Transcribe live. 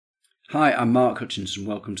Hi, I'm Mark Hutchinson.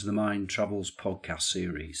 Welcome to the Mind Travels podcast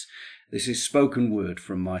series. This is spoken word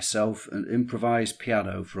from myself and improvised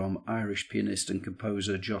piano from Irish pianist and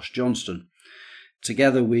composer Josh Johnston.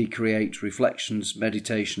 Together we create reflections,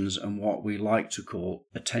 meditations and what we like to call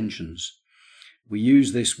attentions. We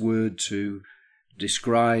use this word to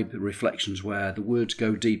describe reflections where the words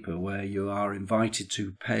go deeper, where you are invited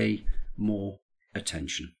to pay more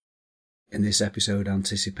attention. In this episode,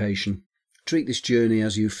 Anticipation. Treat this journey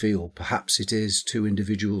as you feel. Perhaps it is two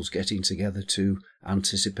individuals getting together to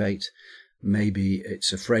anticipate. Maybe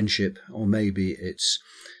it's a friendship, or maybe it's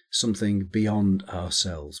something beyond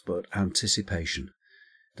ourselves. But anticipation,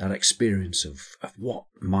 that experience of what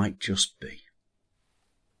might just be.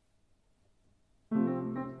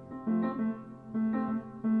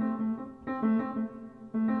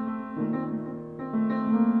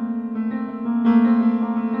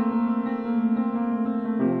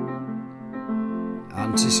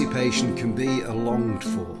 Anticipation can be a longed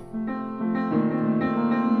for.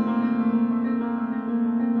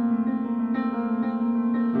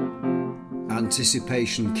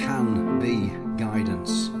 Anticipation can be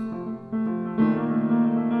guidance.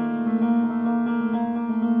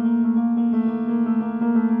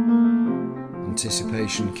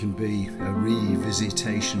 Anticipation can be a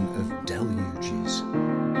revisitation of deluges.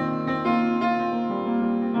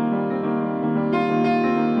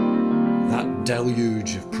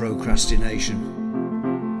 Deluge of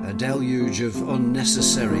procrastination, a deluge of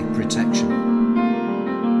unnecessary protection.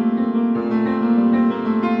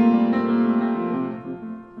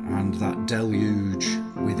 And that deluge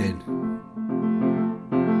within.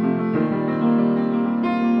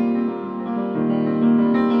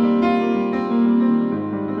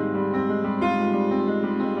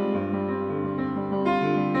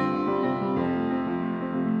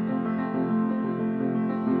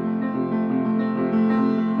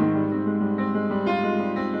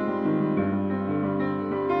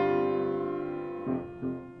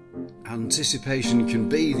 Anticipation can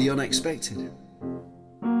be the unexpected.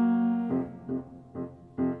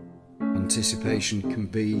 Anticipation can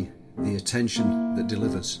be the attention that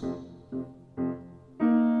delivers.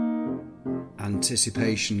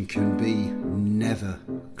 Anticipation can be never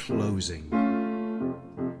closing.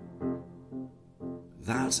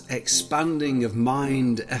 That expanding of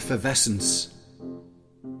mind effervescence.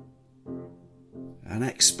 An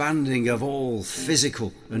expanding of all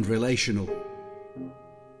physical and relational.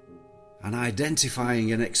 And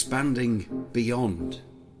identifying and expanding beyond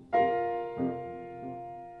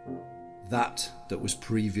that was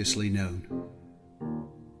previously known.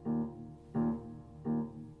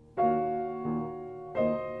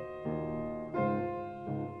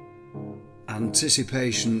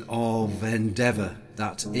 Anticipation of endeavour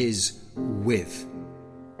that is with.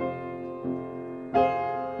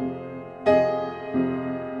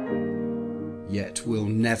 Yet will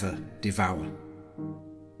never devour.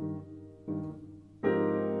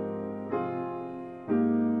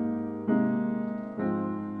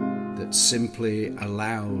 That simply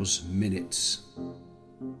allows minutes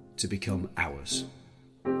to become hours.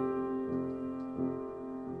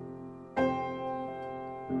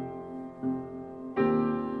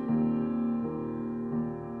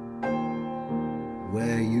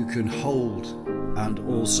 Where you can hold and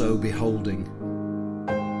also be holding.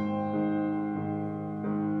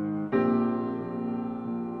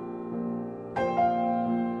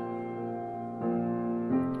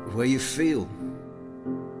 Where you feel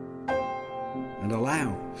and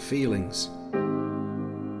allow feelings,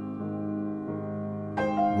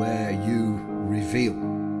 where you reveal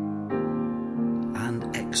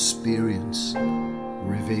and experience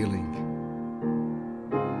revealing,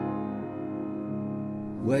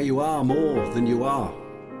 where you are more than you are,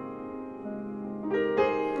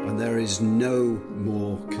 and there is no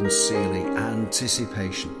more concealing.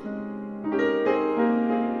 Anticipation.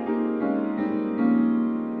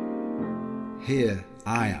 Here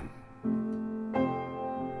I am.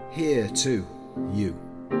 Here too, you.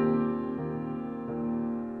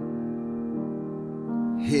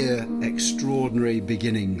 Here extraordinary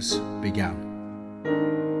beginnings began.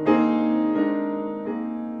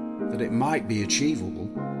 That it might be achievable.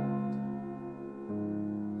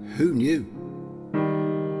 Who knew?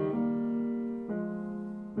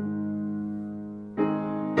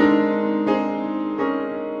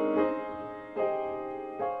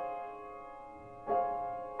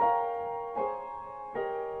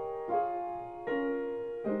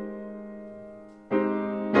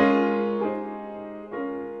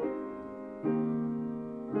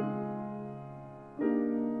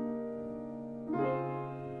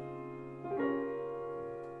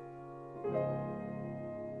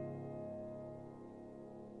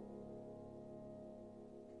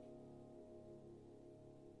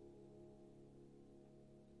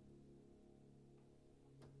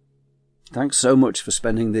 Thanks so much for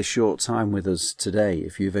spending this short time with us today.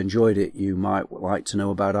 If you've enjoyed it, you might like to know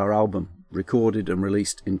about our album, recorded and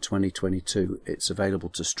released in 2022. It's available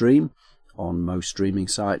to stream on most streaming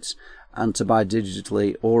sites and to buy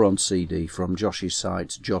digitally or on CD from Josh's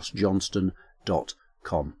site,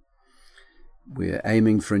 joshjohnston.com. We're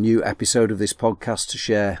aiming for a new episode of this podcast to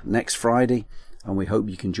share next Friday, and we hope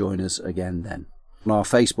you can join us again then. On our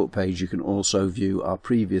Facebook page, you can also view our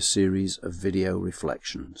previous series of video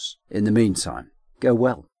reflections. In the meantime, go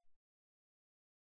well.